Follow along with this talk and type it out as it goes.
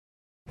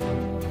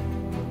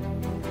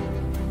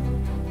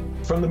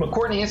From the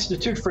McCourtney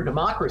Institute for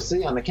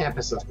Democracy on the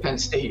campus of Penn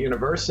State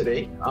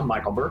University, I'm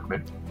Michael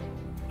Berkman.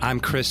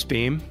 I'm Chris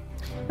Beam.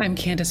 I'm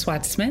Candace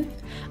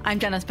Watts-Smith. I'm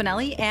Jenna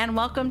Spinelli, and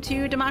welcome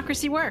to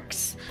Democracy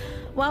Works.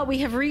 Well, we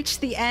have reached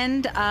the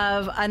end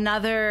of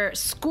another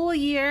school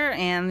year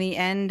and the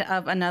end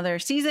of another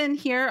season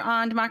here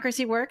on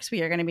Democracy Works.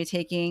 We are going to be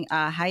taking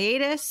a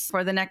hiatus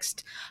for the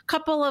next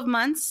couple of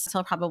months,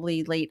 until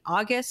probably late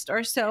August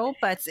or so.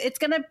 But it's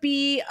going to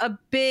be a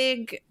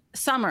big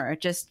summer.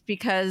 Just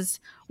because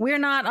we're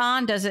not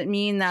on doesn't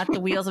mean that the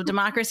wheels of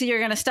democracy are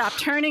going to stop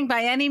turning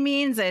by any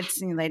means.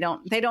 It's, they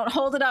don't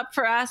hold it up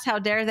for us. How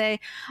dare they?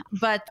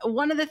 But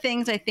one of the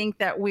things I think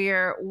that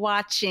we're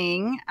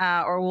watching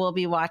or will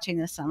be watching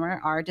this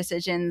summer are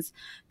decisions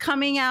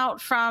coming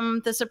out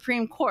from the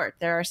Supreme Court.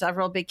 There are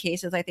several big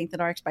cases I think that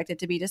are expected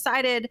to be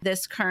decided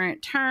this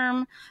current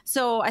term.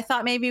 So I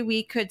thought maybe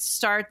we could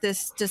start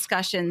this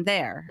discussion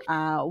there.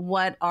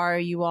 What are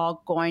you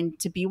all going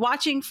to be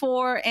watching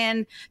for?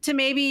 And to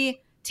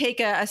maybe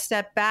take a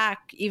step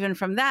back even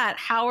from that,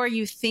 how are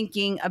you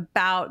thinking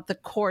about the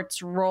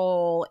court's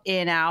role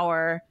in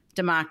our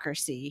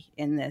democracy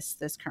in this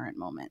current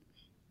moment?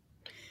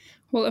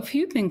 Well, a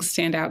few things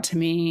stand out to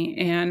me.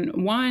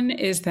 And one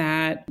is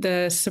that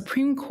the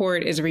Supreme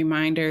Court is a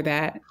reminder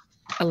that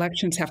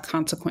elections have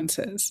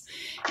consequences.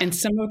 And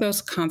some of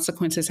those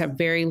consequences have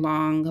very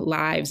long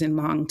lives and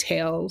long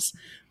tails.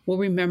 We'll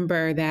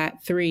remember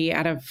that 3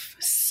 out of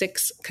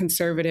 6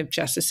 conservative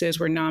justices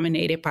were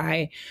nominated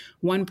by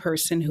one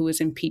person who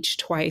was impeached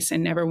twice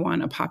and never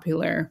won a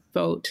popular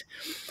vote.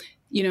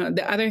 You know,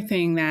 the other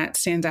thing that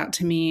stands out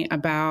to me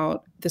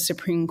about the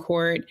Supreme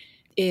Court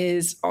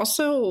is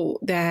also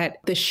that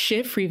the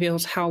shift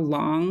reveals how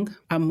long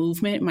a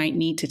movement might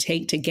need to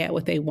take to get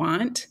what they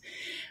want.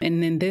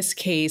 And in this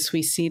case,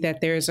 we see that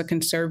there's a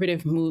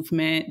conservative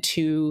movement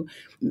to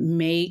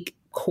make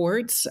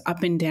courts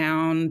up and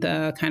down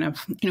the kind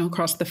of,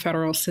 across the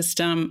federal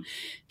system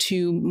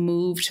to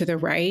move to the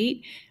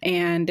right.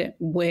 And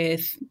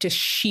with just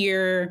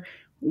sheer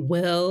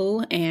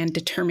will and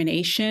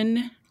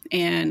determination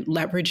and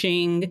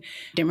leveraging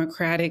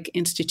democratic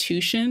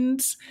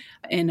institutions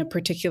in a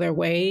particular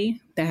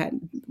way, that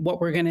what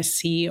we're going to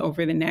see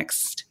over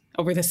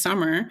the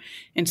summer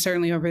and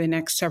certainly over the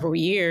next several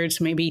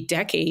years, maybe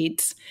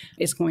decades,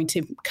 is going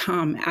to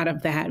come out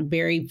of that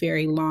very,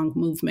 very long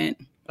movement.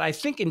 I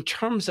think in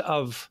terms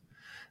of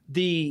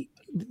the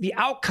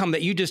outcome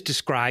that you just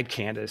described,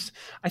 Candace,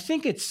 I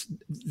think it's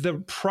the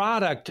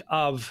product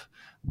of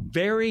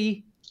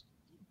very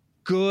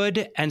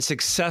good and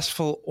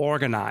successful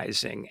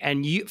organizing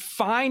and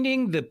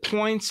finding the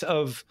points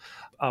of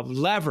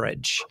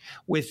leverage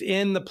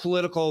within the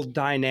political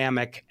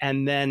dynamic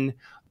and then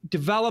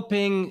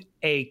developing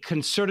a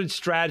concerted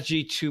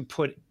strategy to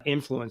put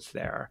influence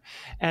there.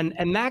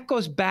 And that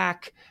goes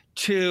back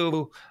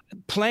to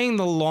playing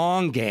the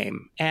long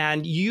game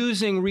and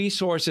using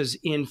resources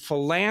in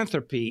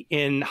philanthropy,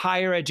 in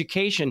higher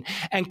education,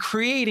 and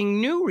creating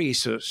new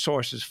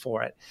resources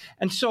for it.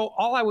 And so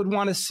all I would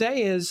want to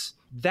say is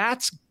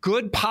that's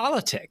good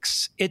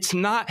politics. It's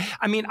not,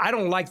 I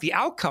don't like the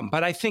outcome,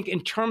 but I think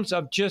in terms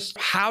of just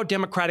how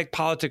democratic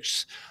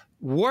politics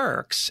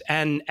works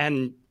and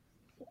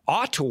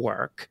ought to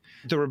work,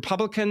 the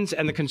Republicans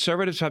and the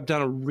conservatives have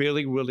done a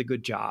really, really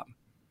good job.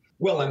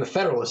 Well, in the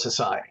Federalist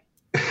Society.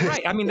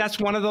 Right. That's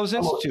one of those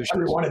institutions.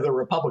 Every one of the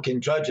Republican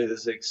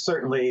judges,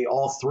 certainly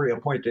all 3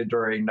 appointed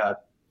during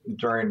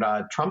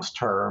Trump's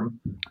term,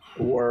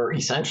 were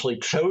essentially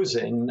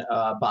chosen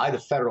by the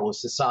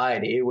Federalist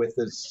Society with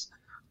this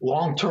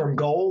long-term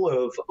goal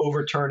of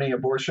overturning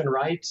abortion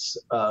rights,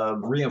 of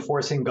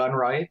reinforcing gun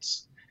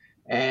rights.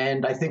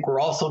 And I think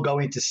we're also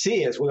going to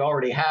see, as we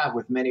already have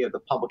with many of the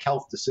public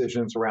health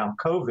decisions around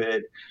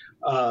COVID,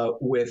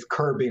 with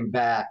curbing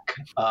back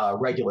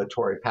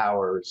regulatory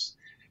powers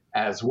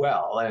as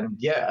well. And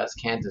yeah, as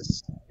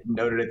Candace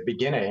noted at the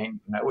beginning,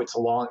 it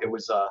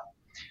was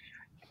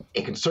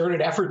a concerted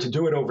effort to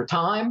do it over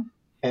time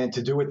and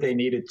to do what they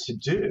needed to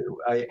do.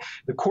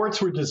 The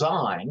courts were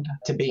designed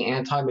to be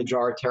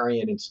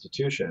anti-majoritarian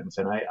institutions,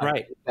 and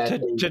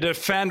to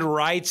defend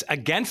rights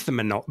against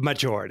the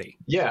majority.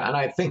 Yeah, and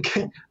I think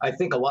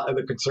a lot of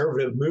the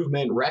conservative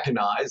movement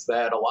recognized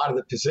that a lot of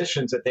the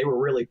positions that they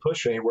were really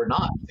pushing were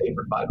not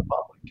favored by the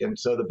public, and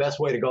so the best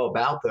way to go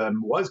about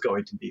them was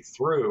going to be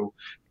through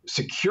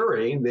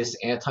securing this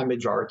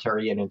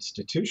anti-majoritarian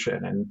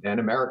institution, and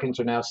Americans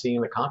are now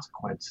seeing the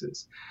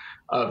consequences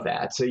of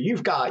that. So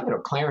you've got,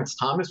 Clarence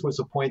Thomas was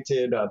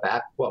appointed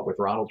back, with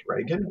Ronald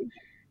Reagan,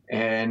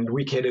 and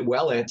we could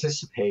well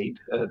anticipate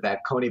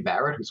that Coney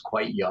Barrett, who's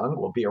quite young,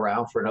 will be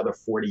around for another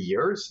 40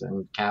 years,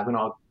 and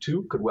Kavanaugh,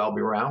 too, could well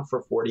be around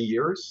for 40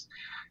 years.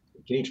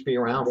 They can each be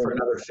around for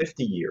another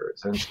 50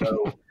 years. And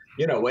so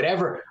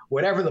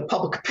whatever the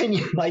public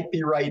opinion might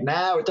be right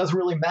now, it doesn't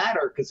really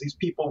matter because these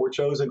people were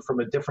chosen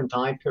from a different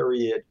time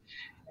period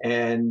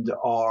and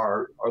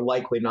are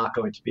likely not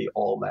going to be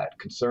all that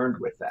concerned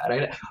with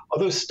that.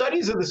 Although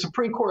studies of the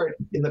Supreme Court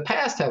in the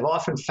past have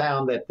often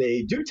found that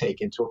they do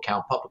take into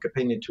account public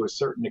opinion to a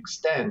certain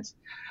extent,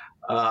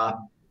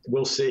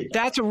 we'll see.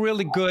 That's a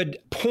really good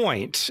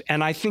point.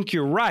 And I think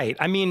you're right.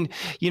 I mean,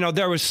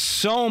 there was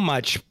so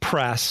much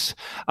press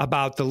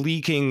about the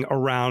leaking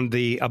around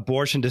the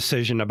abortion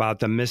decision about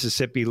the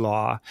Mississippi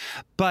law.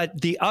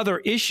 But the other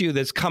issue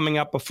that's coming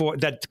up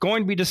that's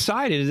going to be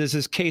decided is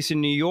this case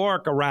in New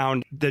York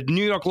around the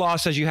New York law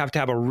says you have to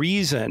have a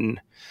reason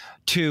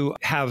to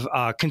have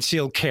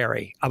concealed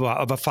carry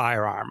of a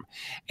firearm.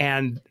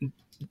 And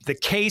the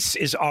case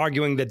is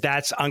arguing that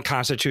that's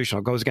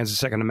unconstitutional, goes against the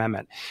Second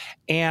Amendment.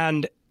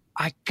 And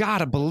I got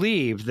to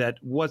believe that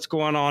what's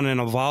going on in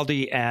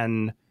Uvalde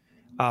and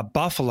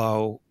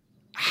Buffalo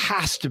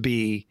has to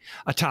be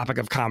a topic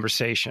of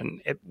conversation.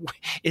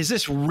 Is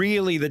this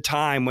really the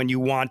time when you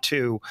want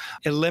to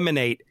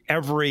eliminate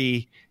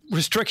every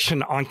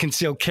restriction on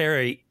concealed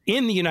carry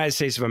in the United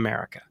States of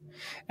America?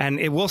 And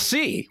we'll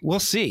see.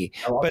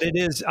 But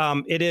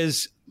it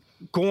is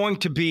going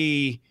to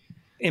be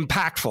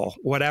impactful,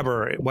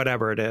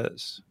 whatever it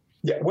is.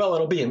 Yeah, well,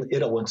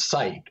 it'll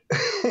incite.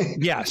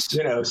 Yes.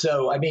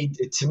 So I mean,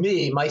 to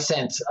me, my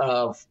sense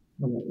of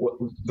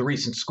the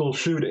recent school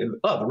shooting,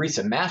 the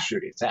recent mass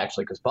shootings,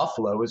 actually, because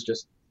Buffalo was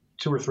just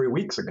 2 or 3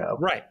 weeks ago,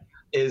 right,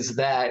 is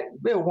that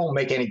it won't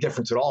make any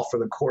difference at all for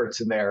the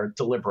courts in their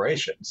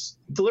deliberations,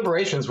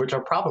 which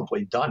are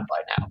probably done by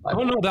now.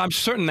 Oh no, I'm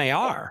certain they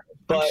are.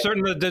 I'm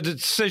certain that the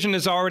decision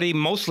is already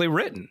mostly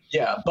written.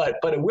 Yeah, but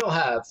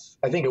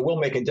I think it will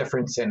make a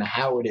difference in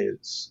how it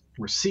is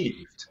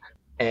received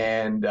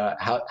and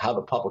how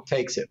the public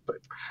takes it. But,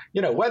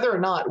 whether or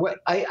not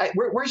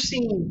we're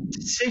seeing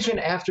decision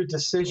after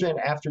decision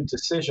after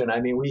decision.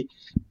 I mean, we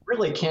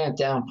really can't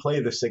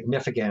downplay the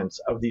significance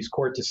of these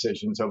court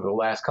decisions over the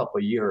last couple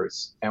of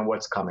years and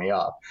what's coming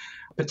up.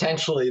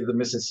 Potentially the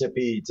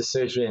Mississippi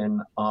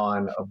decision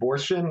on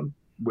abortion,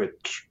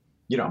 which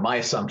my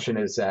assumption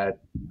is that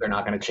they're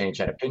not going to change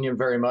that opinion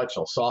very much.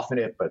 They'll soften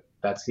it, but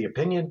that's the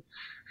opinion.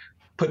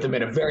 Put them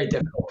in a very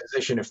difficult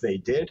position if they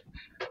did.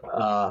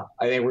 I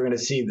think we're going to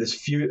see this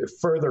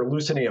further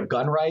loosening of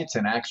gun rights,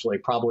 and actually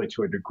probably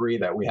to a degree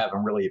that we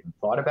haven't really even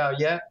thought about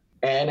yet.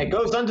 And it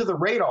goes under the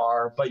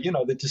radar, but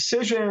the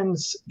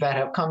decisions that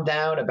have come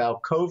down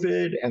about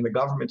COVID and the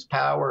government's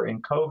power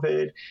in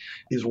COVID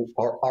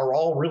are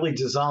all really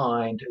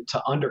designed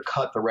to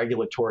undercut the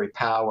regulatory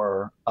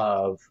power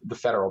of the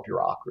federal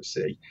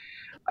bureaucracy.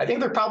 I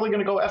think they're probably going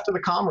to go after the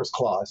Commerce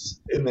Clause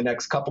in the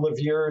next couple of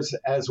years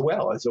as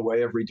well, as a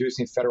way of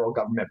reducing federal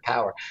government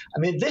power. I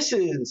mean, this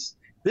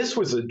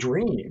was a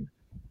dream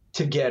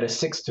to get a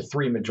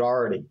 6-3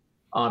 majority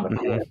on the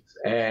courts,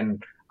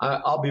 and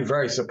I'll be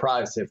very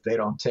surprised if they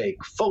don't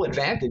take full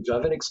advantage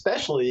of it,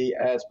 especially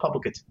as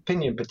public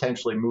opinion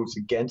potentially moves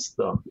against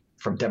them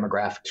from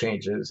demographic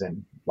changes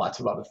and lots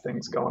of other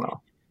things going on.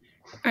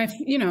 I,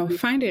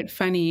 find it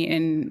funny,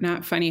 and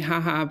not funny,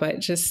 haha, but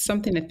just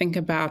something to think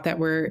about, that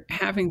we're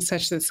having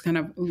this kind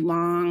of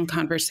long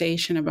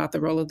conversation about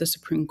the role of the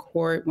Supreme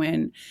Court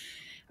when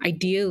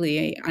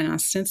ideally and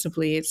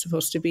ostensibly it's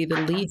supposed to be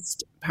the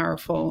least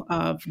powerful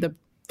of the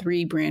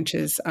 3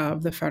 branches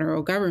of the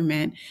federal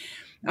government.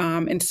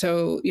 And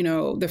so,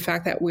 the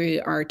fact that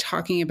we are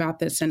talking about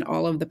this and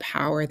all of the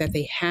power that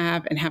they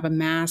have and have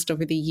amassed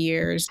over the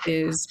years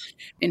is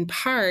in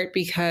part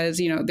because,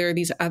 there are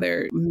these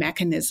other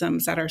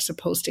mechanisms that are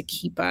supposed to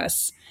keep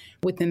us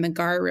within the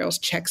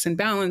guardrails, checks and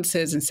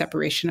balances and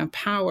separation of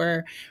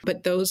power.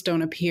 But those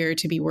don't appear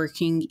to be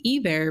working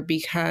either,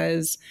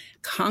 because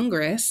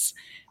Congress,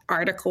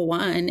 Article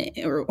 1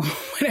 or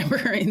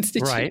whatever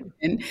institution,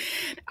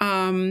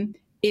 right,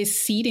 is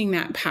ceding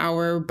that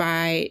power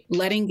by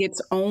letting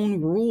its own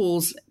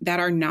rules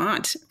that are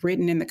not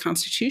written in the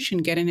Constitution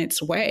get in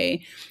its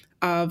way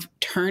of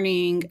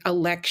turning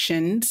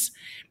elections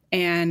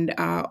and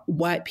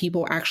what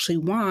people actually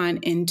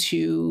want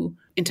into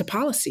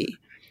policy,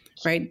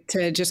 right?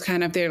 To just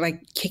they're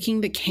like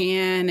kicking the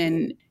can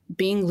and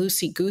being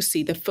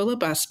loosey-goosey. The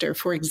filibuster,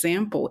 for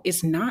example,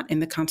 is not in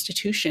the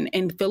Constitution,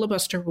 and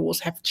filibuster rules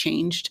have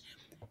changed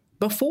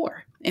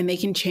before, and they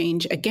can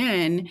change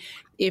again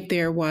if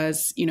there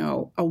was,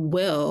 a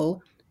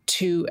will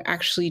to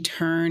actually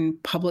turn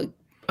public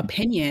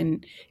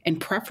opinion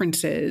and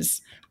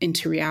preferences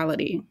into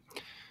reality.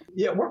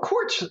 Yeah, were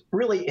courts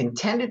really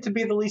intended to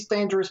be the least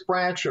dangerous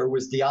branch, or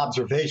was the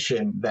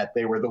observation that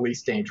they were the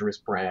least dangerous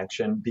branch?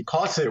 And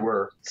because they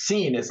were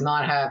seen as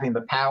not having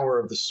the power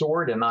of the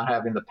sword and not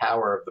having the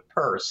power of the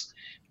purse,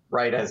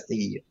 right, as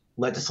the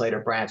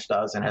legislative branch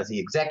does and as the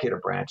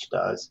executive branch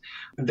does,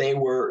 they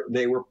were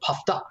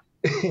puffed up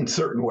in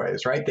certain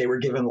ways, right? They were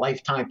given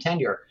lifetime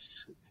tenure,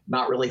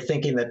 not really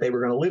thinking that they were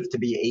going to live to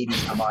be 80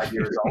 some odd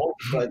years old,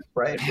 but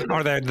right.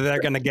 Or they're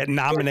going to get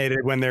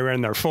nominated when they're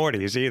in their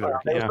 40s either.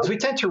 We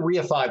tend to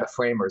reify the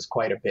framers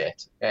quite a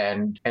bit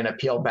and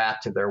appeal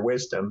back to their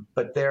wisdom,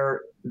 but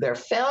their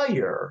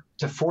failure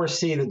to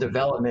foresee the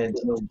development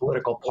of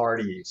political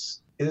parties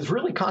is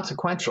really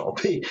consequential,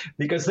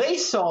 because they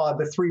saw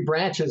the 3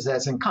 branches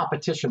as in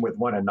competition with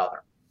one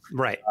another.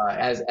 Right.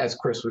 As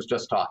Chris was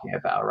just talking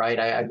about, right?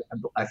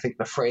 I think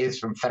the phrase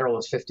from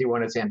Federalist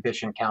 51 is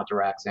ambition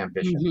counteracts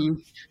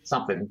ambition,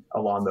 something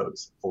along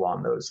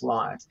those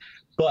lines.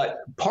 But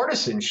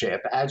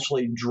partisanship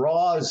actually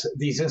draws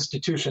these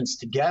institutions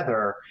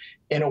together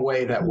in a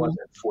way that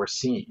wasn't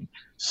foreseen.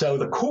 So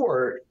the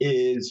court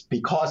is,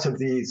 because of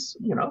these,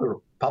 the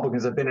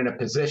Republicans have been in a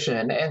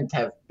position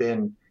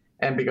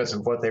and because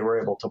of what they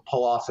were able to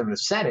pull off in the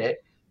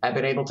Senate, have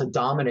been able to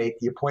dominate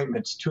the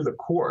appointments to the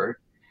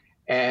court.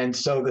 And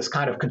so this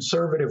kind of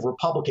conservative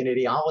Republican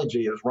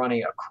ideology is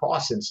running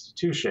across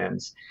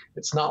institutions.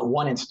 It's not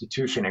one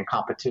institution in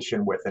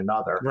competition with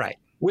another, right?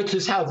 Which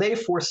is how they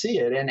foresee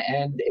it.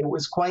 And it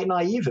was quite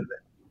naive of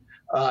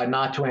them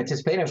not to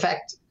anticipate. In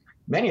fact,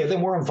 many of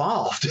them were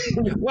involved.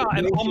 Well,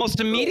 and almost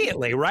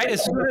immediately, right?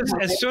 As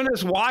soon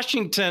as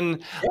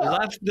Washington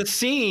left the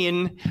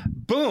scene,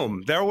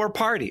 boom, there were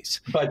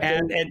parties.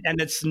 And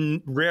it's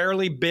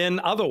rarely been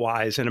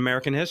otherwise in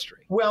American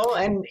history. Well,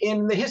 and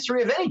in the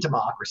history of any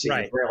democracy,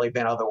 it's rarely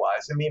been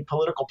otherwise. I mean,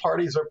 political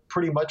parties are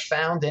pretty much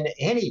found in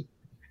any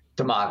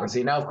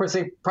democracy. Now, of course,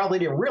 they probably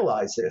didn't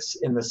realize this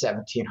in the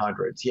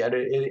 1700s, yet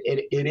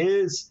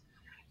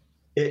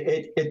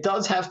it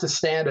does have to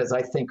stand as,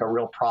 I think, a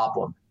real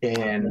problem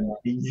in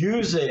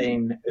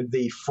using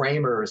the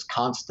framers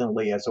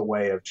constantly as a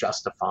way of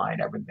justifying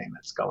everything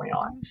that's going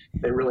on.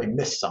 They really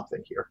missed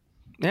something here.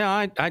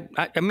 Yeah,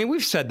 I mean,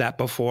 we've said that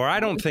before. I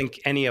don't think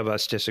any of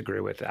us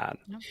disagree with that.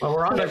 Well,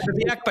 we're on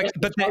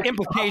but the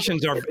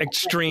implications are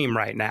extreme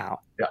right now.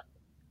 Yeah.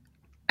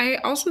 I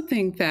also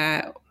think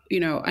that,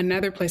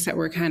 another place that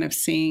we're kind of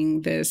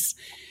seeing this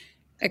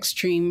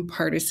extreme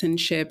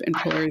partisanship and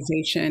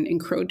polarization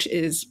encroach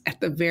is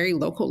at the very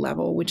local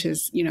level, which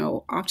is,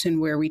 often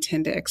where we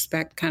tend to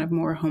expect kind of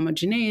more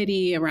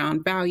homogeneity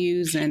around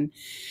values and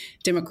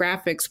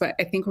demographics. But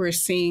I think we're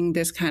seeing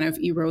this kind of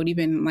erode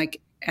even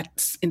like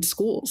in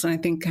schools. And I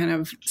think kind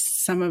of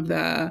some of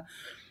the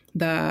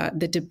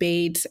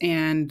debates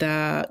and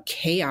the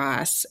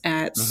chaos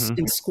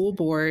in school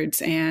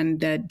boards and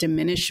the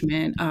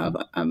diminishment of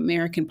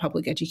American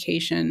public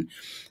education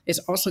is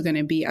also going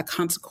to be a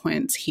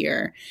consequence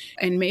here.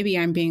 And maybe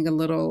I'm being a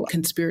little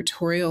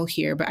conspiratorial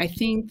here, but I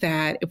think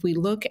that if we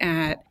look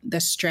at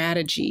the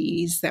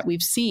strategies that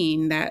we've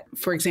seen that,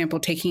 for example,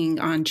 taking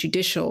on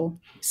judicial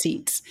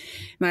seats,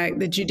 like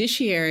the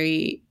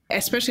judiciary,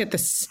 especially at the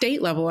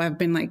state level, have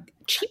been like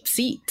cheap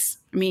seats.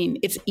 I mean,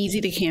 it's easy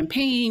to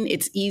campaign.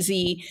 It's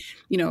easy,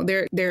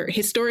 they're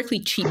historically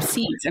cheap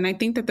seats. And I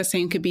think that the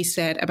same could be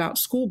said about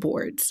school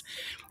boards.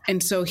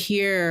 And so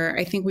here,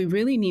 I think we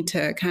really need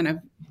to kind of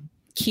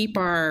keep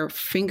our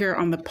finger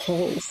on the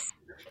pulse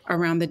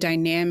around the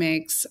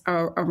dynamics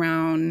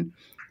around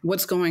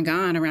what's going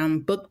on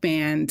around book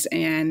bans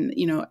and,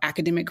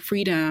 academic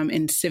freedom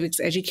and civics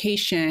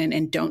education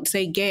and don't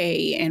say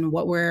gay and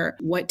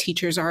what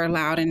teachers are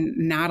allowed and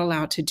not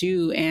allowed to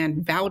do,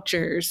 and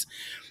vouchers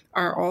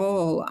are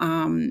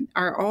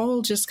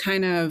all just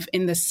kind of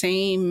in the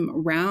same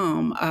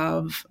realm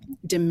of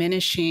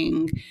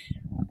diminishing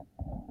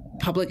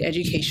public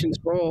education's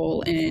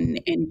role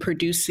in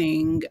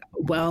producing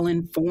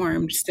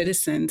well-informed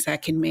citizens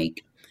that can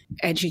make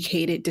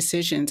educated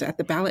decisions at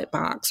the ballot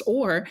box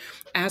or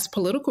as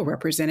political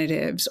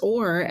representatives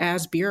or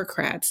as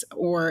bureaucrats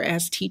or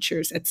as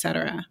teachers, et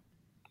cetera.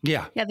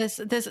 Yeah. Yeah.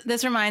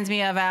 This reminds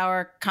me of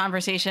our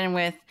conversation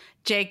with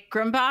Jake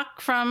Grumbach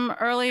from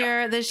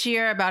earlier this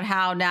year about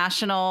how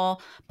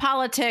national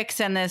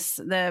politics and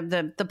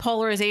the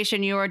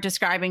polarization you were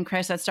describing,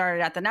 Chris, that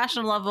started at the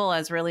national level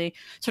as really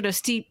sort of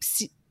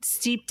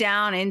steep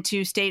down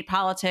into state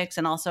politics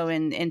and also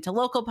into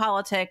local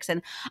politics.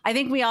 And I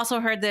think we also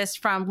heard this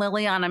from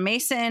Liliana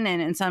Mason,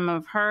 and in some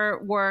of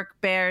her work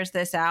bears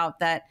this out,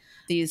 that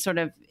these sort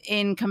of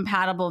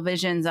incompatible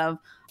visions of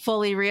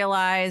fully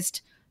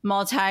realized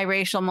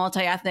multiracial,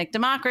 multi-ethnic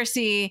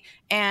democracy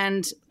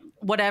and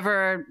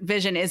whatever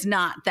vision is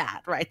not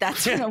that, right?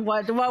 That's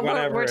what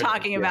we're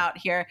talking about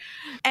here.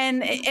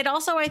 And it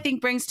also, I think,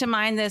 brings to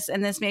mind this,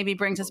 and this maybe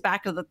brings us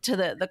back to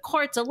the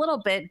courts a little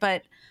bit,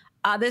 but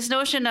this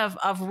notion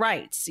of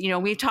rights.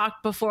 We've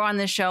talked before on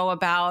this show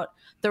about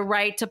the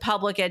right to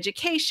public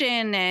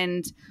education,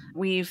 and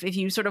if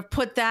you sort of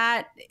put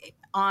that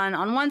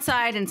on one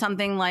side and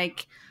something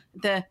like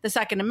the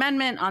Second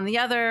Amendment on the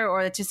other,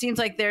 or it just seems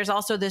like there's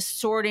also this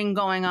sorting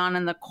going on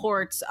in the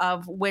courts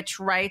of which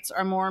rights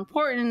are more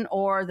important,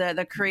 or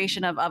the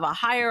creation of a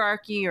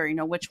hierarchy, or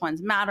which ones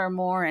matter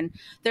more. And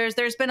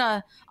there's been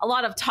a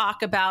lot of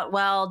talk about,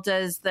 well,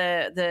 does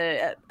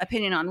the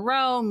opinion on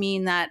Roe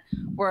mean that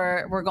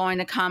we're going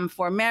to come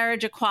for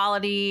marriage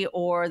equality,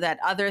 or that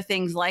other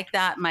things like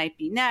that might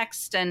be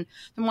next? And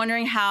I'm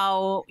wondering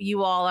how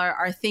you all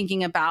are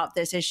thinking about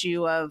this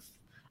issue of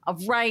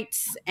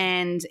rights,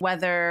 and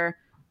whether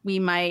we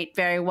might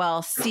very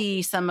well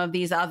see some of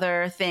these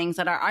other things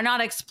that are not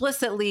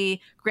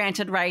explicitly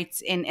granted rights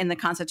in the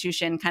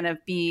Constitution kind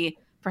of be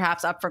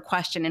perhaps up for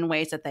question in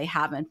ways that they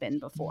haven't been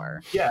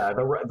before. Yeah,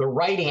 the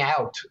writing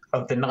out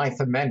of the Ninth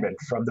Amendment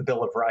from the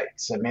Bill of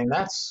Rights. I mean,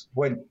 that's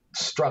what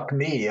struck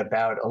me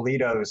about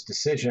Alito's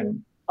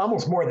decision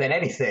almost more than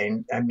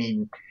anything, I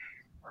mean,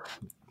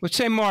 Let's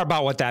say more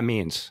about what that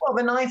means. well,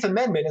 the Ninth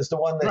Amendment is the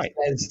one that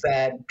says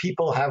that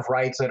people have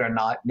rights that are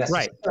not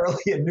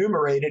necessarily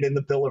enumerated in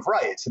the Bill of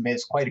Rights. I mean,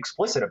 it's quite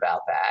explicit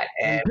about that.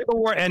 And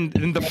people were, and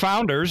the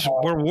founders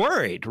were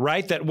worried,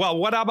 right? That, well,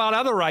 what about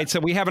other rights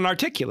that we haven't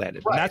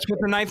articulated? Right. And that's what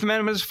the Ninth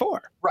Amendment is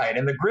for. Right.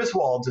 And the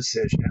Griswold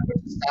decision,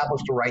 which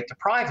established a right to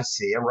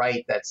privacy, a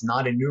right that's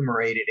not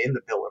enumerated in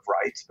the Bill of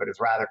Rights, but is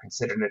rather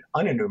considered an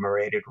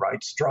unenumerated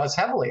right, draws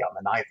heavily on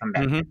the Ninth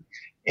Amendment.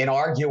 In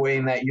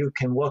arguing that you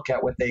can look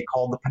at what they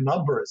call the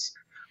penumbras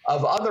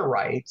of other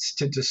rights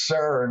to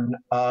discern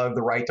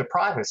the right to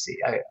privacy.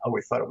 I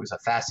always thought it was a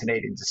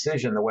fascinating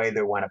decision, the way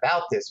they went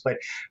about this. But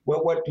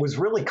what was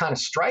really kind of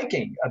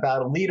striking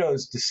about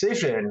Alito's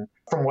decision,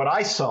 from what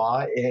I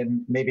saw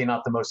in maybe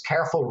not the most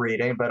careful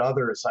reading, but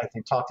others I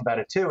think talked about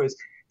it too, is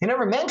he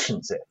never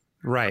mentions it.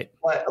 Right.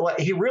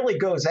 He really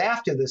goes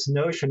after this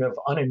notion of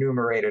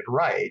unenumerated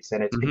rights.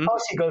 And it's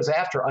because he goes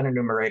after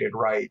unenumerated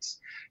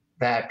rights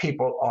that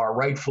people are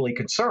rightfully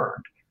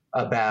concerned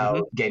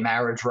about gay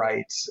marriage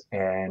rights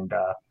and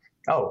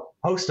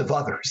host of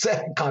others,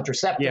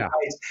 contraceptive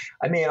rights.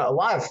 I mean, a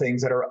lot of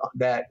things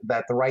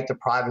that the right to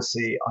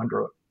privacy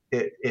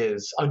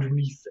is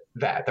underneath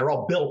that. They're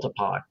all built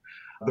upon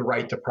the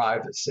right to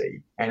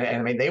privacy. And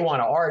I mean, they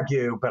want to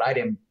argue, but I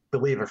didn't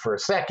believe it for a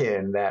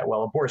second that,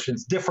 well,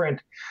 abortion's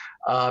different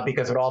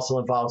because it also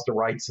involves the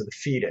rights of the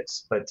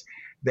fetus. But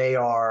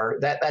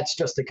that's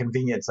just a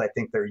convenience I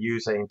think they're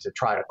using to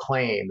try to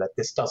claim that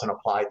this doesn't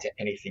apply to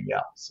anything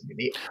else. I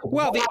mean, the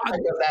of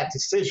that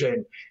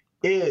decision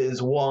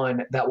is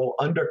one that will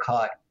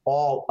undercut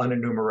all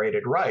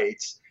unenumerated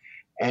rights.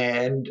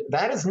 And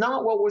that is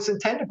not what was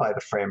intended by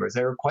the framers.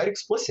 They were quite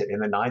explicit in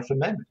the Ninth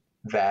Amendment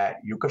that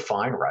you could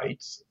find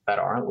rights that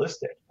aren't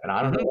listed. And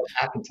I don't know what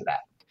happened to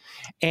that.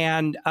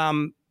 And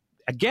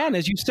again,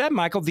 as you said,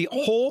 Michael, the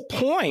whole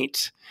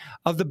point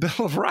of the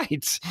Bill of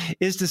Rights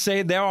is to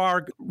say there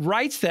are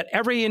rights that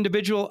every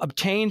individual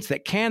obtains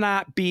that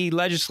cannot be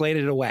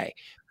legislated away,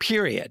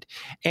 period.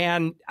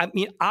 And I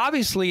mean,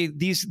 obviously,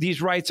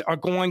 these rights are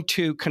going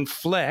to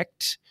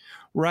conflict,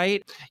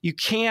 right? You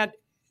can't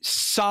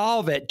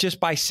solve it just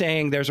by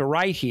saying there's a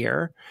right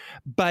here,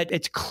 but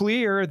it's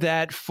clear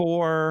that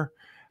for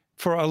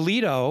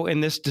Alito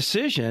in this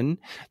decision,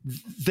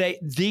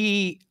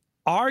 the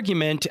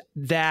argument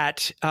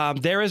that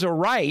there is a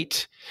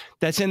right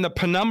that's in the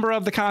penumbra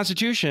of the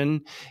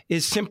Constitution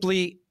is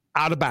simply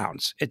out of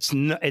bounds.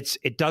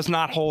 It does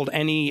not hold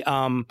any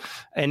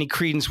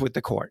credence with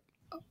the court.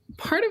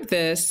 Part of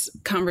this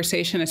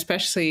conversation,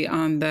 especially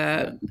on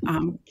the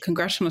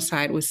congressional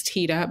side, was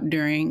teed up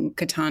during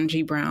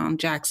Ketanji Brown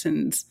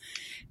Jackson's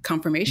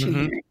confirmation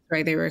hearing,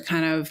 right? They were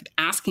kind of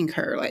asking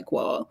her, like,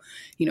 well,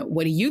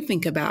 what do you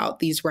think about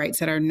these rights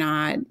that are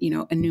not,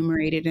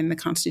 enumerated in the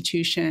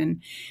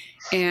Constitution?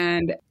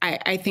 And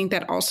I think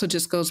that also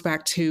just goes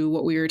back to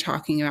what we were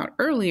talking about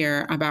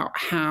earlier about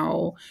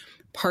how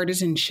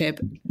partisanship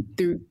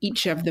through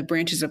each of the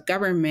branches of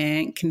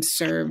government can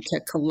serve to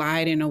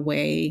collide in a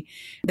way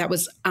that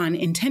was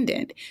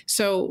unintended.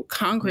 So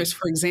Congress,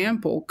 for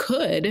example,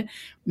 could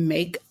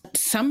make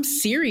some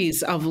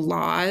series of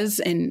laws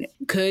and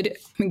could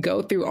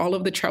go through all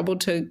of the trouble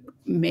to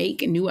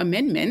make new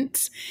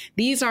amendments.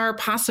 These are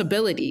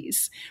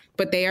possibilities,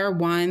 but they are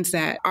ones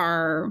that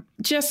are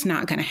just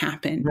not going to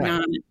happen,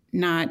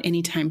 not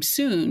anytime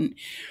soon.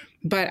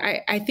 But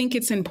I think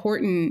it's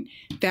important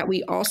that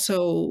we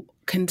also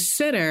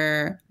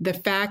consider the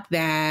fact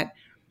that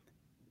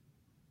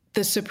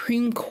the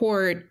Supreme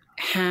Court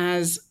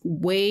has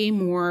way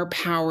more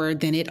power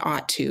than it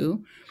ought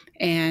to,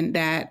 and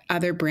that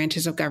other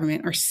branches of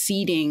government are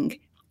ceding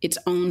its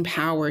own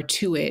power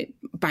to it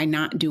by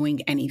not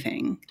doing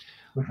anything.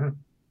 Yeah.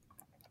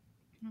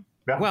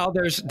 Well,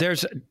 there's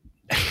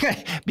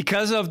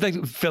because of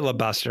the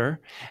filibuster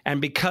and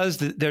because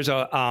there's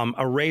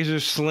a razor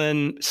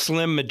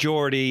slim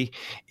majority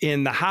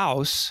in the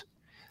House,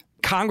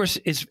 Congress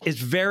is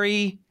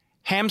very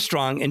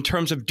hamstrung in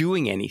terms of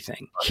doing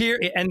anything here.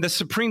 And the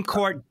Supreme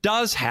Court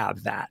does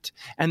have that,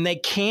 and they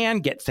can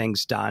get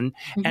things done.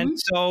 And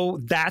so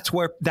that's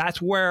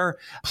where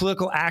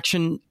political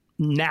action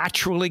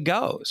naturally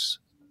goes.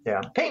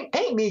 Yeah.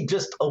 Paint me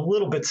just a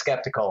little bit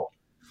skeptical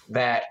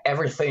that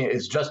everything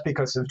is just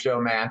because of Joe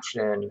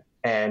Manchin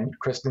and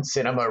Kristen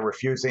Sinema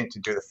refusing to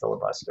do the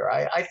filibuster.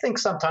 I think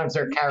sometimes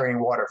they're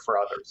carrying water for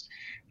others.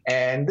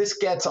 And this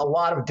gets a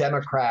lot of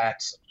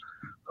Democrats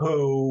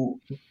who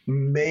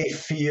may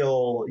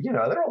feel,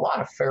 there are a lot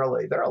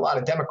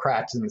of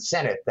Democrats in the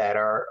Senate that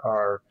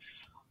are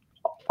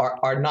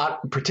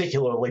not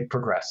particularly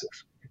progressive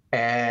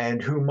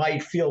and who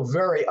might feel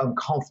very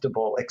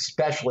uncomfortable,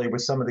 especially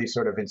with some of these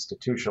sort of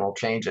institutional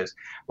changes.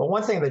 But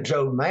one thing that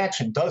Joe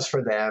Manchin does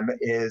for them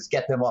is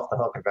get them off the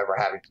hook of ever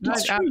having to do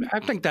it. I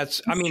think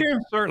that's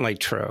certainly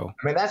true.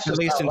 I mean, that's just at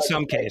least in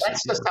some cases.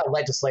 That's just how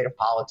legislative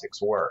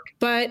politics work.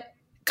 But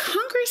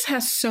Congress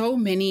has so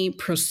many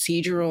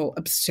procedural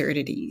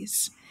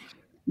absurdities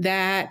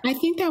that I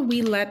think that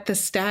we let the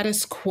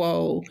status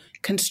quo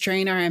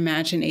constrain our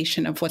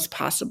imagination of what's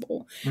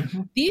possible.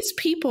 Mm-hmm. These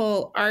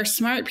people are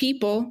smart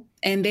people,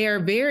 and they are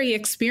very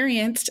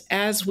experienced,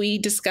 as we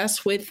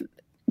discussed with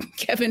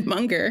Kevin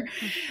Munger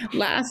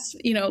last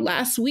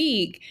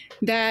week,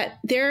 that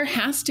there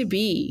has to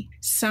be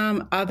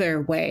some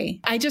other way.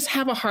 I just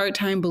have a hard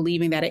time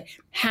believing that it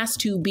has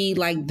to be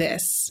like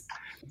this,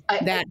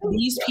 that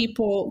these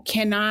people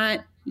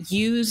cannot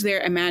use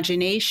their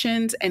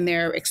imaginations and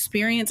their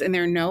experience and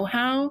their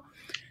know-how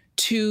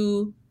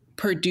to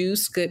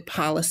produce good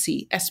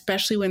policy,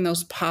 especially when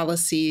those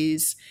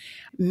policies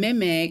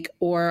mimic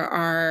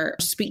or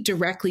speak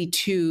directly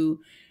to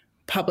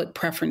public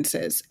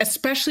preferences,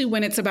 especially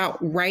when it's about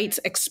rights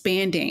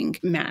expanding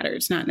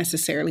matters, not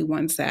necessarily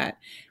ones that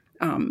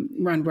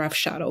run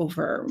roughshod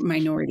over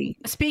minority.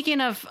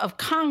 Speaking of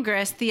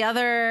Congress, the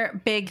other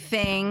big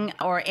thing,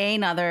 or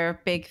another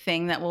big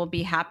thing that will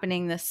be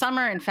happening this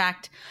summer, in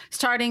fact,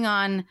 starting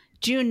on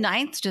June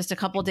 9th, just a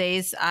couple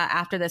days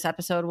after this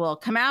episode will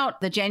come out,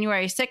 the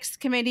January 6th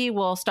committee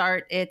will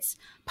start its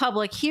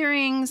public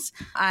hearings.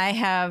 I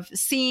have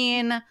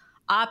seen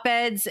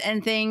op-eds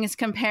and things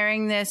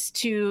comparing this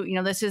to,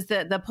 this is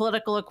the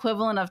political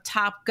equivalent of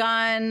Top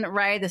Gun,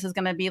 right? This is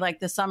going to be like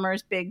the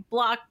summer's big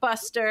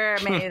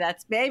blockbuster. Maybe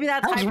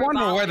that's I was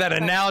wondering where that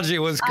analogy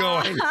was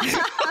going.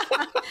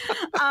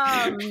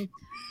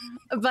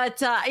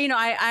 But,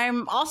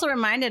 I'm also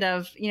reminded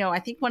of, I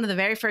think one of the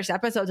very first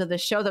episodes of the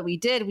show that we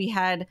did, we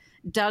had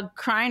Doug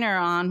Kreiner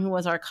on, who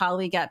was our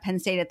colleague at Penn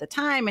State at the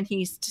time, and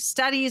he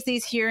studies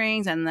these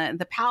hearings and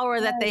the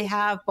power that they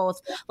have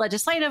both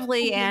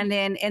legislatively and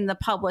in the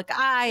public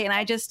eye. And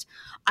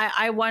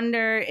I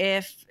wonder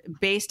if,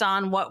 based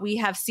on what we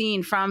have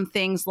seen from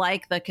things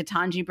like the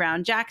Ketanji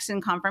Brown Jackson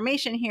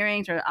confirmation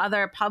hearings or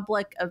other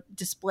public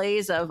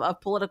displays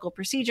of political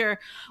procedure,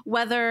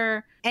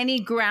 whether any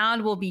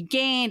ground will be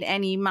gained,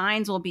 any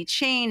minds will be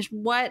changed,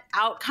 what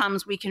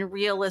outcomes we can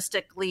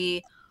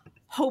realistically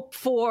hope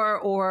for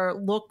or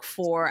look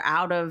for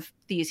out of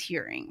these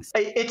hearings.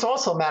 It's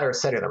also a matter of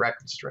setting the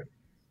record straight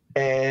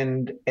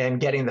and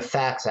getting the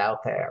facts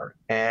out there.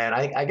 And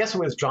I guess it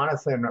was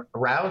Jonathan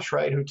Rausch,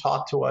 right, who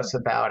talked to us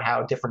about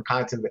how different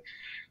kinds of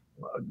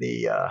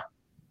the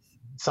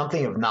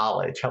something of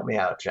knowledge. Help me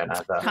out,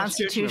 Jenna. The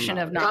Constitution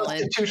of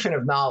Knowledge. Constitution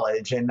of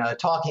Knowledge, and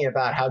talking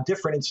about how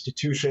different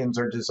institutions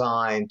are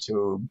designed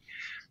to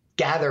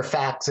gather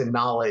facts and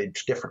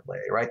knowledge differently,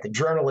 right? The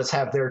journalists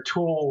have their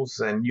tools,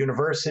 and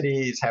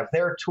universities have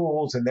their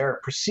tools and their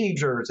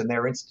procedures and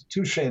their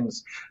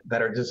institutions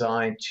that are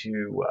designed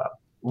to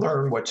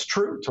learn what's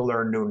true, to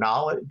learn new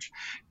knowledge.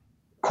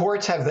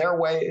 Courts have their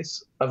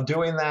ways of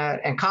doing that,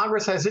 and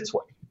Congress has its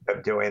way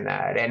of doing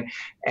that.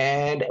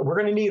 And we're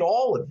going to need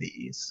all of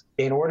these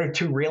in order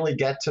to really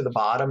get to the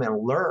bottom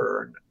and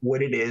learn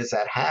what it is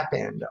that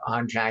happened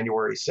on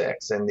January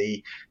 6th. And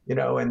the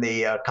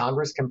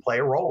Congress can play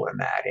a role in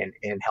that,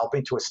 in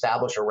helping to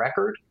establish a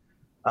record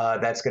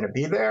that's going to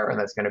be there, and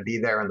that's going to be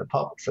there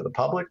for the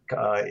public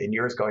in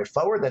years going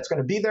forward. That's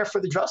going to be there for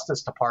the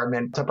Justice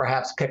Department to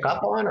perhaps pick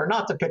up on, or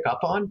not to pick up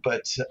on,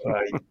 but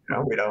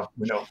we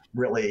don't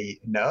really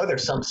know.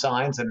 There's some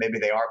signs that maybe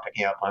they are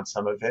picking up on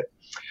some of it.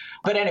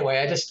 But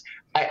anyway,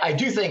 I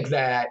do think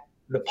that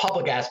the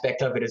public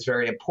aspect of it is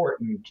very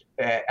important,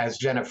 as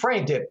Jenna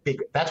framed it.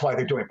 That's why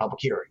they're doing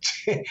public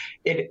hearings,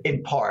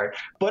 in part.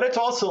 But it's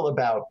also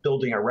about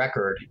building a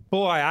record.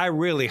 Boy, I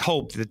really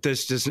hope that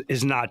this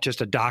is not just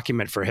a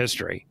document for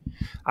history.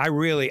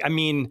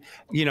 You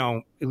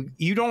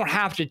don't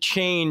have to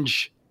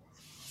change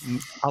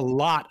a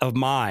lot of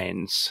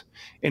minds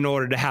in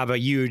order to have a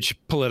huge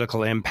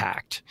political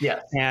impact.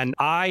 Yes. And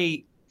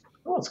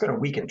it's going to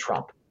weaken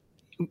Trump.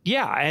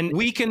 Yeah, and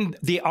weaken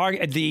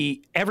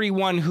the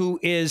everyone who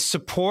is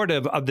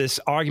supportive of this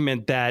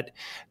argument that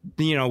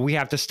we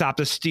have to stop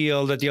the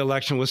steal, that the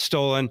election was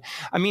stolen.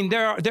 I mean,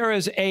 there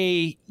is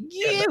a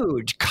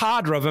huge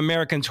cadre of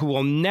Americans who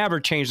will never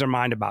change their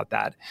mind about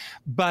that.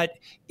 But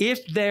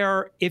if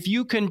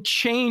you can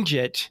change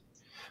it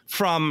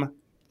from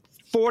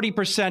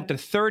 40% to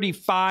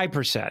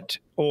 35%,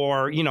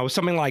 or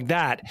something like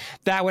that,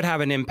 that would have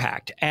an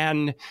impact.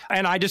 And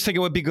I just think it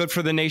would be good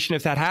for the nation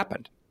if that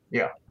happened.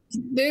 Yeah.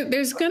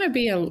 There's going to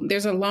be a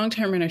long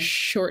term and a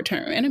short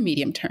term and a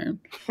medium term.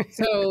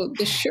 So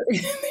the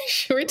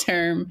short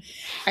term,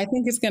 I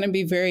think is going to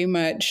be very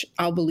much,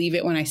 I'll believe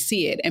it when I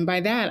see it. And by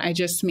that, I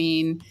just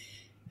mean,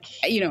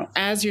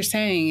 as you're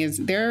saying, is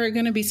there are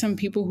going to be some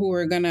people who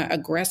are going to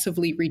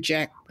aggressively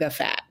reject the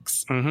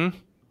facts. Mm-hmm.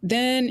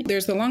 Then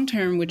there's the long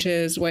term, which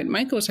is what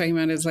Michael was talking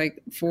about, is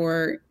like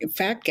for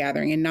fact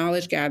gathering and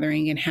knowledge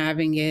gathering and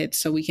having it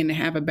so we can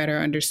have a better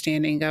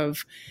understanding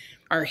of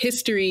our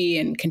history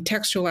and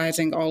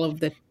contextualizing all of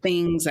the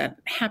things that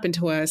happened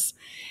to us.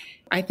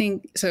 I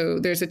think so.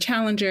 There's a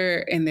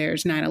Challenger and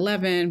there's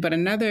 9/11, but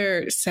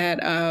another set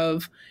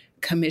of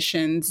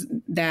commissions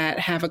that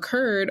have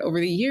occurred over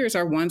the years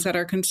are ones that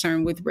are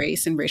concerned with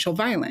race and racial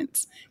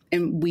violence.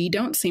 And we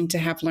don't seem to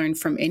have learned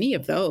from any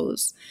of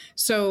those.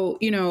 So,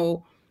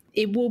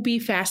 it will be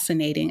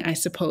fascinating, I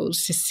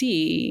suppose, to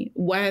see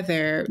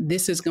whether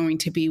this is going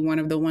to be one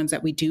of the ones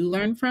that we do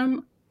learn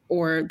from,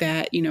 or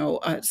that,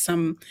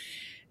 some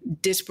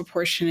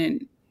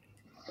disproportionate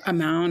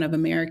amount of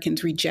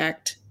Americans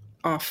reject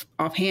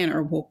offhand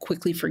or will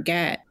quickly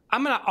forget.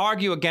 I'm going to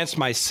argue against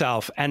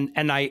myself,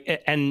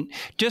 and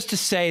just to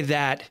say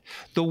that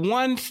the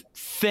one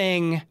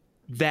thing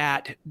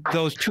that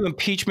those two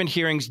impeachment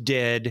hearings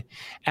did,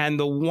 and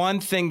the one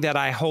thing that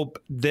I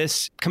hope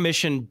this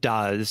commission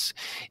does,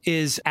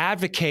 is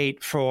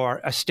advocate for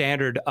a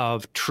standard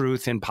of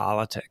truth in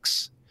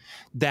politics.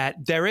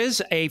 That there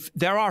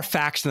are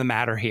facts of the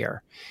matter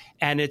here,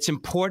 and it's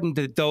important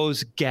that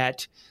those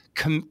get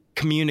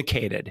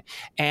communicated,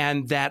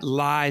 and that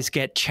lies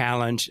get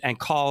challenged and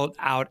called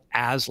out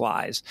as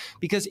lies.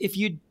 Because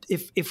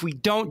if we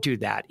don't do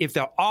that, if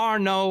there are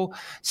no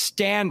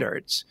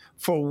standards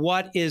for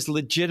what is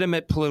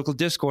legitimate political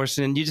discourse,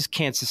 then you just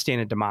can't sustain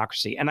a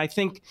democracy. And I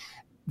think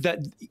that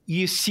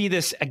you see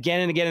this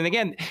again and again and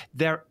again.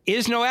 There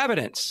is no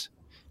evidence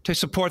to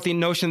support the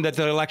notion that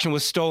the election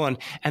was stolen,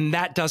 and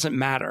that doesn't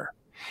matter.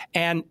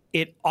 And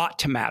it ought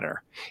to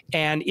matter.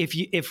 And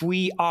if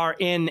we are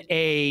in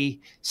a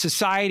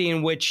society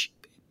in which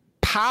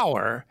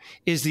power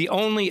is the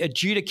only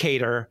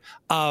adjudicator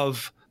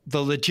of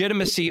the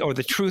legitimacy or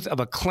the truth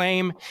of a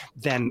claim,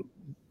 then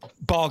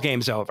ball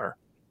game's over.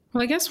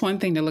 Well, I guess one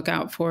thing to look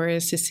out for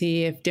is to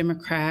see if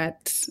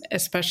Democrats,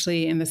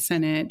 especially in the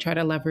Senate, try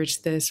to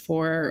leverage this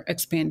for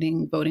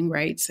expanding voting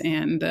rights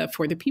and the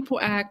For the People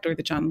Act or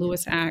the John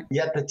Lewis Act.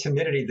 Yet the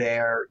timidity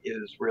there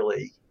is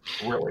really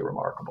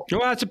remarkable.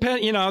 Well, it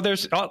depends.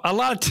 There's a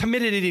lot of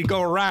timidity to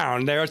go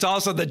around. There's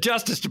also the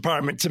Justice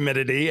Department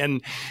timidity,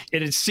 and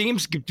it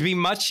seems to be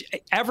much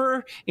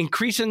ever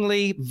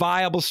increasingly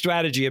viable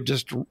strategy of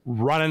just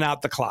running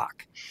out the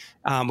clock.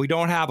 We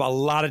don't have a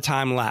lot of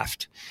time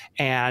left.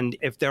 And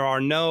if there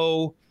are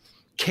no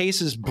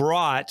cases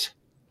brought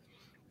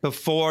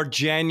before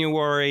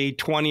January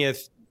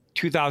 20th,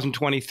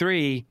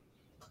 2023,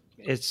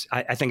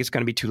 I think it's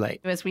going to be too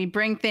late. As we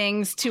bring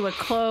things to a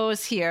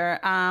close here,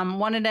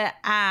 wanted to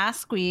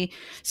ask, we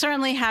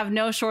certainly have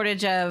no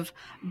shortage of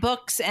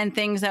books and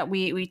things that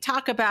we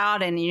talk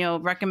about and,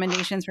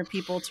 recommendations for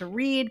people to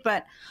read.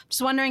 But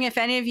just wondering if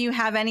any of you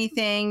have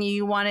anything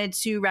you wanted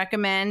to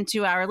recommend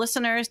to our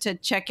listeners to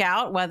check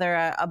out, whether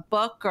a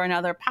book or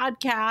another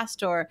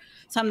podcast or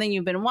something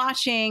you've been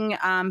watching,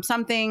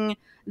 something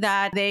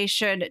that they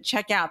should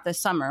check out this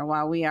summer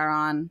while we are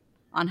on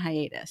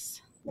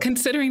hiatus.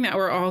 Considering that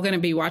we're all going to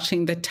be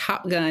watching the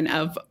Top Gun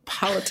of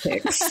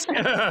politics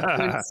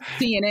on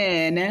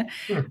CNN,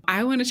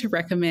 I wanted to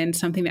recommend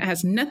something that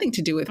has nothing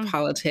to do with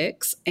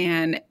politics.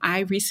 And I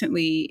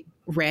recently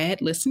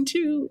listened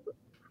to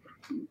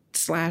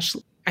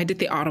I did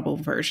the Audible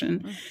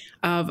version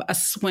of A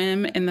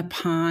Swim in the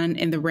Pond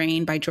in the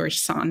Rain by George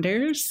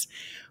Saunders,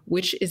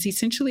 which is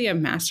essentially a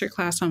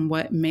masterclass on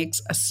what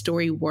makes a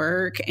story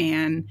work.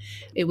 And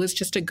it was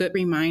just a good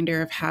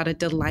reminder of how to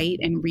delight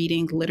in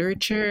reading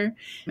literature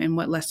and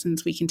what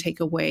lessons we can take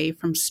away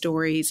from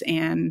stories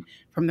and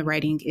from the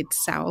writing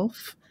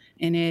itself.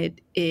 And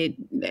it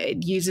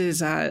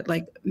uses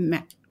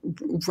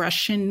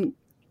Russian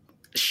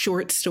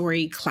short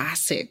story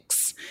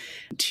classics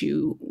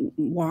to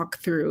walk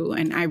through.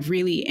 And I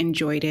really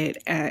enjoyed it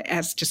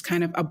as just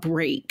kind of a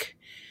break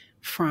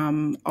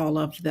from all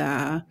of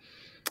the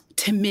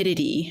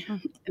timidity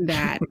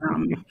that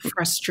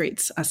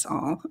frustrates us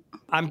all.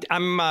 I'm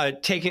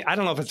taking, I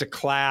don't know if it's a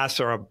class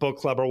or a book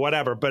club or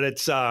whatever, but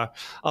it's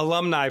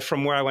alumni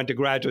from where I went to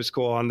graduate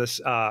school on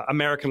this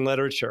American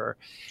literature.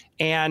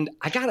 And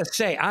I got to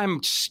say,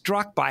 I'm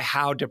struck by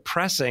how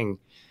depressing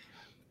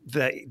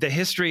the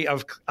history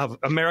of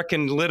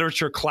American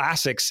literature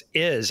classics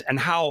is, and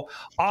how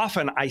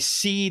often I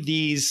see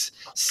these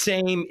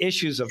same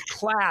issues of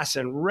class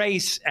and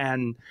race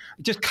and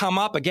just come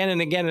up again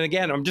and again and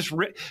again. I'm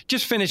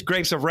just finished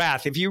Grapes of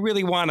Wrath. If you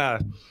really want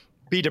to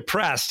be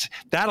depressed,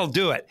 that'll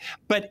do it.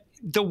 But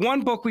the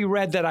one book we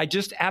read that I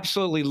just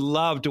absolutely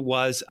loved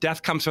was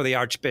Death Comes for the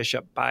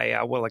Archbishop by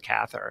Willa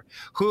Cather,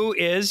 who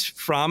is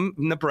from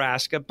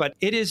Nebraska, but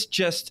it is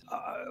just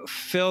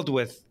filled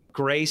with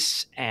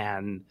grace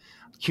and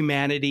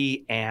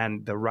humanity,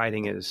 and the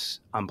writing is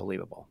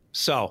unbelievable.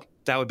 So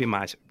that would be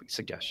my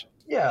suggestion.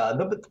 Yeah,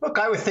 the book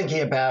I was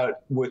thinking about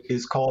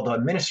is called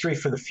Ministry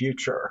for the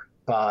Future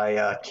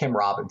by Kim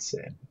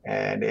Robinson.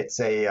 And it's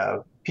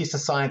a piece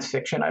of science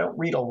fiction. I don't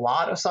read a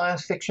lot of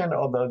science fiction,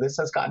 although this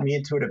has gotten me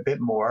into it a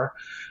bit more.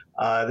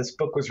 This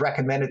book was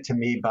recommended to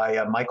me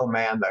by Michael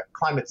Mann, the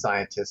climate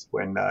scientist,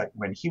 when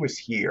he was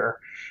here.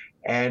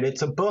 And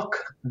it's a book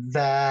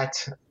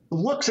that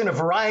looks in a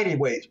variety of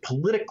ways,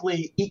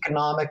 politically,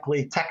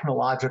 economically,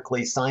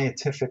 technologically,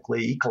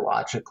 scientifically,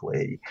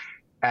 ecologically,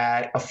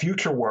 at a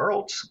future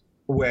world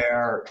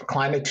where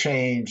climate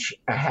change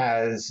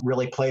has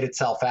really played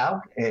itself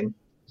out in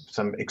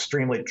some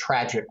extremely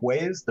tragic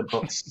ways. The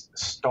book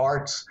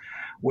starts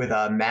with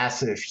a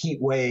massive heat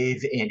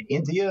wave in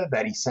India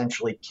that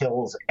essentially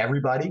kills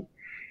everybody.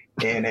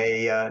 in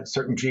a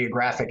certain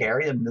geographic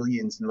area,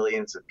 millions and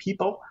millions of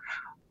people.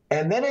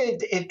 And then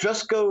it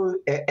just goes,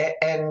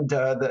 and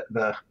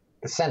the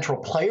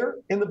central player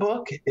in the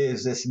book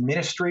is this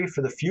Ministry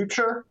for the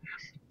Future,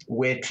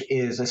 which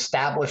is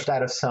established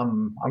out of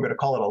some, I'm going to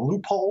call it a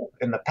loophole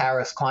in the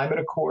Paris Climate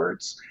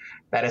Accords,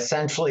 that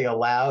essentially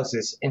allows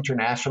this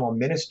international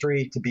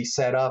ministry to be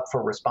set up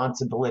for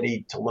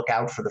responsibility to look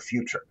out for the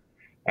future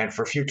and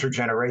for future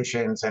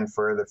generations and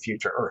for the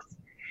future Earth.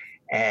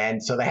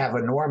 And so they have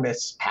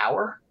enormous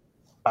power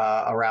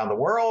around the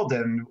world,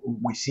 and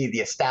we see the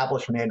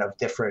establishment of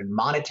different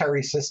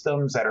monetary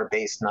systems that are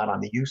based not on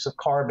the use of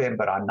carbon,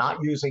 but on not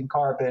using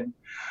carbon.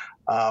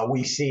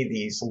 We see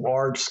these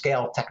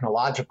large-scale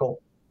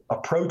technological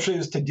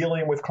approaches to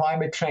dealing with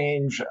climate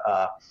change.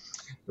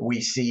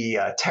 We see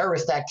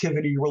terrorist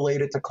activity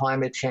related to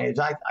climate change.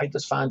 I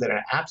just found it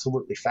an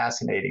absolutely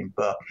fascinating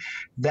book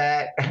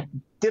that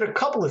did a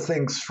couple of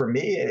things for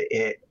me.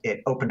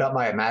 It opened up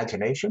my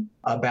imagination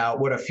about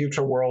what a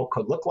future world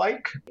could look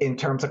like in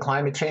terms of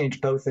climate change,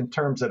 both in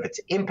terms of its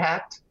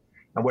impact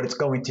and what it's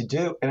going to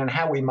do, and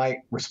how we might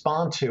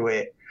respond to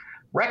it,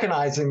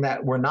 recognizing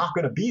that we're not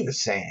going to be the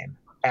same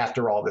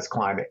after all this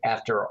climate,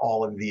 after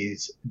all of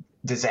these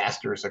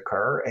disasters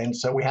occur. And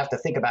so we have to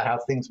think about how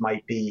things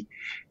might be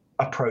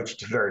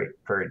approached very,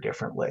 very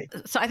differently.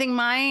 So I think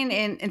mine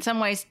in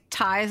some ways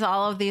ties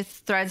all of these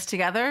threads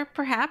together,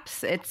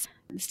 perhaps. It's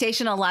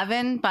Station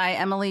 11 by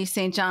Emily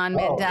St. John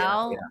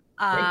Mandel,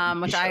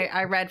 which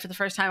I read for the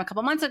first time a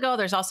couple months ago.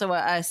 There's also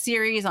a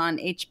series on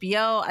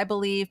HBO, I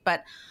believe.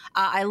 But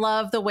I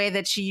love the way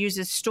that she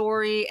uses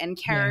story and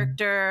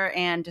character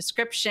and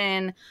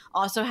description.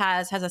 Also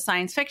has a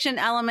science fiction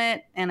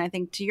element. And I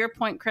think to your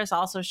point, Chris,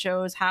 also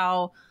shows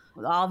how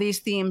all these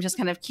themes just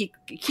kind of keep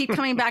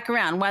coming back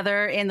around,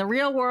 whether in the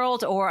real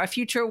world or a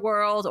future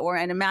world or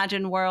an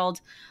imagined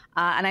world.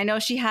 And I know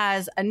she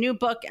has a new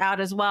book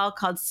out as well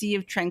called Sea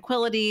of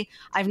Tranquility.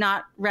 I've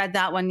not read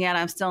that one yet.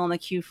 I'm still in the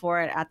queue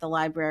for it at the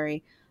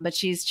library. But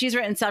she's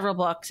written several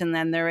books, and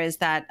then there is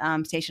that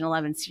Station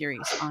 11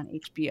 series on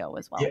HBO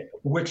as well. Yeah,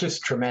 which is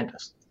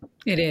tremendous.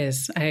 It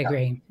is. I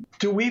agree.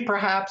 Do we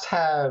perhaps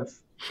have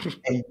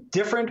a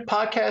different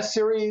podcast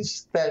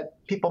series that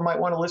people might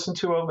want to listen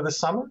to over the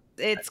summer?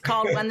 It's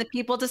called When the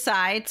People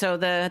Decide. So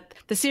the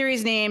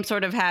series name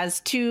sort of has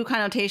two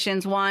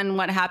connotations. One,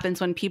 what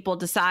happens when people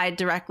decide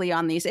directly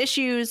on these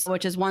issues,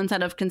 which is one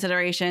set of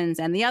considerations.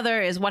 And the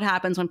other is what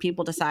happens when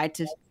people decide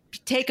to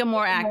take a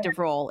more active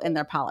role in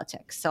their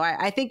politics. So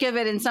I think of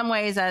it in some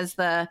ways as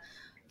the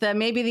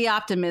maybe the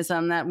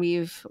optimism that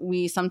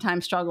we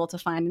sometimes struggle to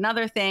find in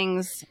other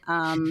things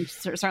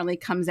certainly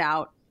comes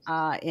out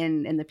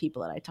in the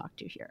people that I talk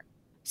to here.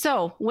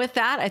 So with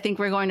that, I think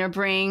we're going to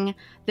bring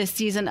this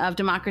season of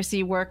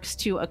Democracy Works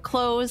to a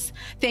close.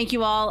 Thank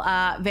you all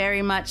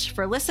very much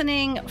for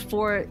listening.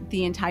 For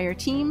the entire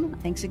team,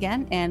 thanks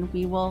again, and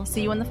we will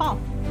see you in the fall.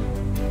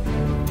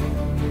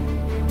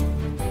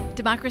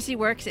 Democracy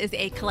Works is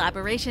a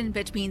collaboration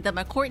between the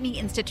McCourtney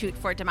Institute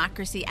for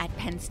Democracy at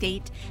Penn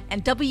State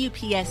and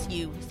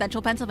WPSU,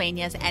 Central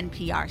Pennsylvania's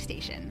NPR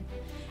station.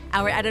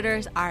 Our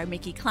editors are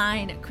Mickey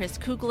Klein, Chris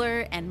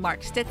Kugler, and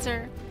Mark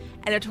Stitzer.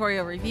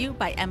 Editorial review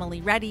by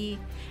Emily Reddy,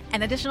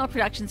 and additional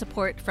production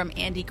support from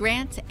Andy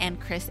Grant and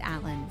Chris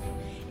Allen.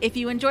 If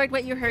you enjoyed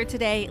what you heard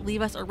today,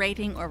 leave us a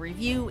rating or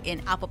review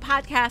in Apple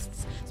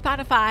Podcasts,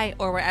 Spotify,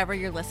 or wherever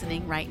you're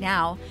listening right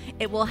now.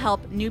 It will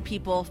help new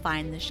people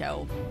find the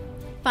show.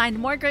 Find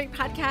more great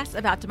podcasts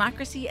about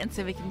democracy and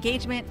civic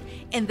engagement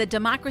in the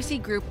Democracy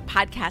Group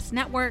Podcast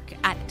Network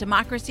at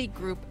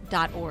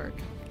democracygroup.org.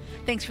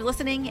 Thanks for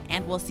listening,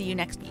 and we'll see you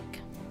next week.